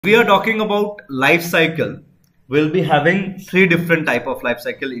We are talking about life cycle. We'll be having three different type of life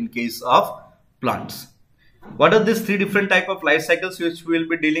cycle in case of plants. What are these three different type of life cycles which we will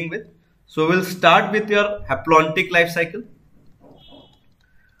be dealing with? So we'll start with your haplontic life cycle.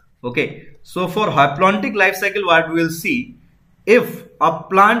 Okay, so for haplontic life cycle, what we will see, if a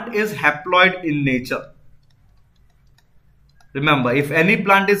plant is haploid in nature. Remember, if any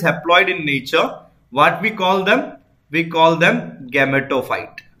plant is haploid in nature, what we call them? We call them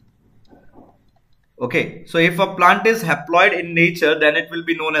gametophyte. Okay, so if a plant is haploid in nature, then it will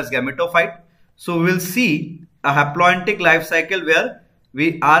be known as gametophyte. So we'll see a haplontic life cycle where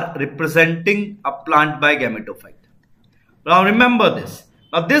we are representing a plant by gametophyte. Now remember this.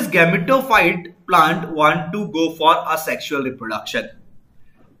 Now this gametophyte plant want to go for a sexual reproduction.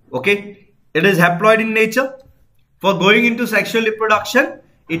 Okay, it is haploid in nature. For going into sexual reproduction,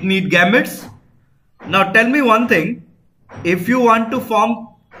 it needs gametes. Now tell me one thing. If you want to form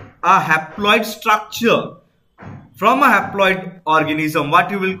a haploid structure from a haploid organism, what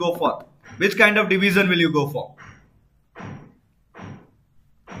you will go for? Which kind of division will you go for?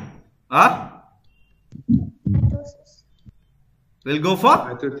 Mitosis. We'll go for?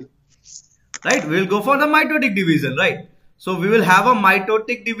 Mitotic. Right, we will go for the mitotic division, right? So we will have a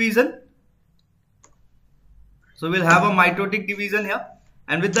mitotic division. So we'll have a mitotic division here.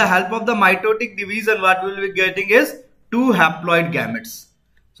 And with the help of the mitotic division, what we will be getting is two haploid gametes.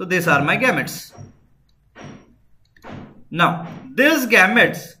 So these are my gametes. Now, these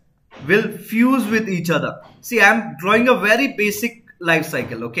gametes will fuse with each other. See, I am drawing a very basic life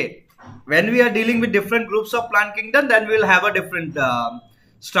cycle, okay? When we are dealing with different groups of plant kingdom, then we will have a different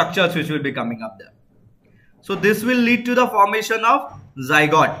structures which will be coming up there. So this will lead to the formation of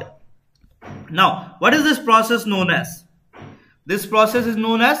zygote. Now, what is this process known as? This process is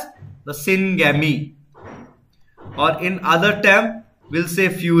known as the syngamy, or in other term, we'll say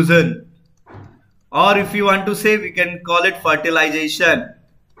fusion, or if you want to say, we can call it fertilization.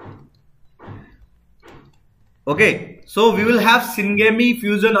 Okay, so we will have syngamy,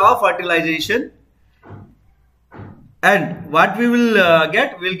 fusion or fertilization, and what we will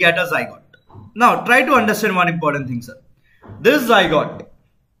get, we'll get a zygote. Now, try to understand one important thing, sir. This zygote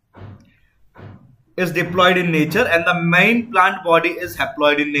is diploid in nature and the main plant body is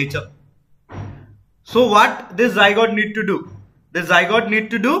haploid in nature. So what this zygote need to do? This zygote need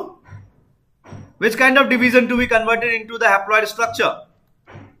to do which kind of division to be converted into the haploid structure?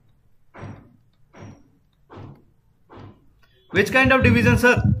 Which kind of division,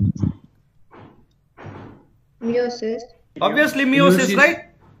 sir? Meiosis. Obviously meiosis, right?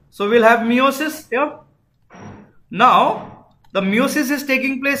 So we'll have meiosis here. Now the meiosis is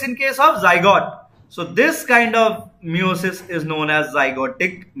taking place in case of zygote. So this kind of meiosis is known as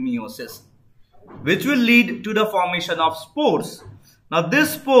zygotic meiosis, which will lead to the formation of spores. Now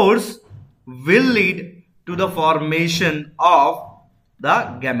these spores will lead to the formation of the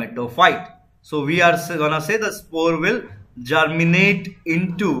gametophyte. So we are gonna say the spore will germinate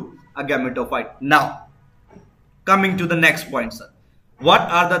into a gametophyte. Now coming to the next point, sir. What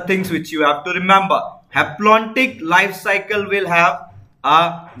are the things which you have to remember? Haplontic life cycle will have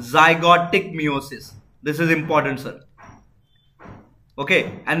a zygotic meiosis. This is important, sir.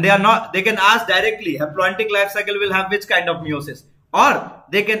 Okay, and they can ask directly, haplontic life cycle will have which kind of meiosis? Or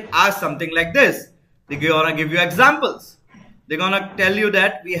they can ask something like this. They're gonna give you examples. They're gonna tell you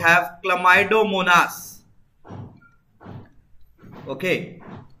that we have chlamydomonas. Okay,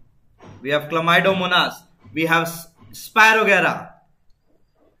 we have chlamydomonas. We have spirogera.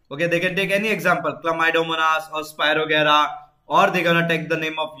 Okay, they can take any example, chlamydomonas or spirogera, or they're gonna take the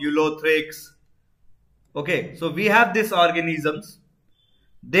name of ulothrix. Okay, so we have these organisms.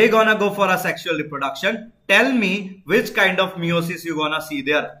 They're gonna go for a sexual reproduction. Tell me which kind of meiosis you're gonna see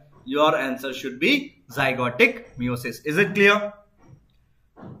there. Your answer should be zygotic meiosis. Is it clear?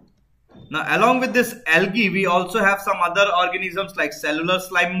 Now, along with this algae, we also have some other organisms like cellular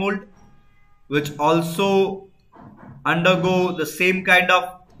slime mold, which also undergo the same kind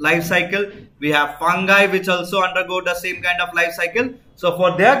of life cycle. We have fungi which also undergo the same kind of life cycle. So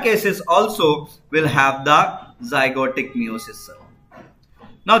for their cases also we'll have the zygotic meiosis, sir.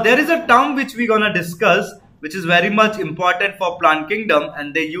 Now there is a term which we're gonna discuss, which is very much important for plant kingdom,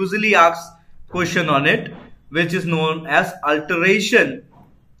 and they usually ask question on it, which is known as alteration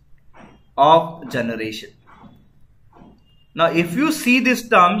of generation. Now if you see this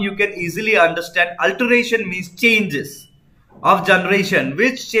term, you can easily understand alteration means changes of generation.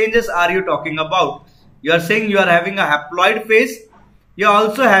 Which changes are you talking about? You are saying you are having a haploid phase, you are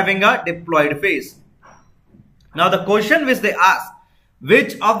also having a diploid phase. Now the question which they ask,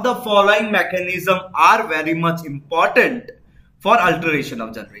 which of the following mechanisms are very much important for alteration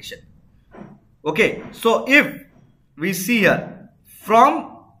of generation. Okay, so if we see here,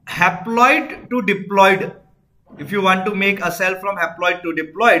 from haploid to diploid, if you want to make a cell from haploid to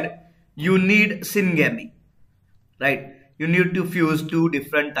diploid, you need syngamy, right? You need to fuse two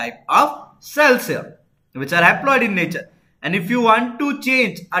different type of cells here, which are haploid in nature. And if you want to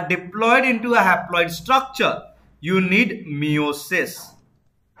change a diploid into a haploid structure, you need meiosis.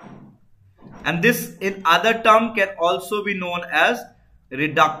 And this in other term can also be known as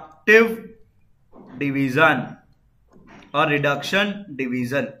reductive division or reduction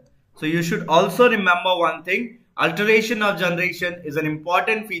division. So you should also remember one thing: alteration of generation is an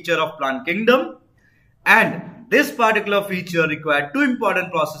important feature of plant kingdom, and this particular feature required two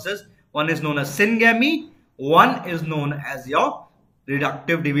important processes. One is known as syngamy, one is known as your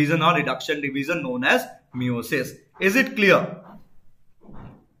reductive division or reduction division known as meiosis. Is it clear?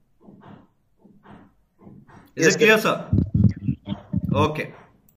 Is it clear, sir? Okay.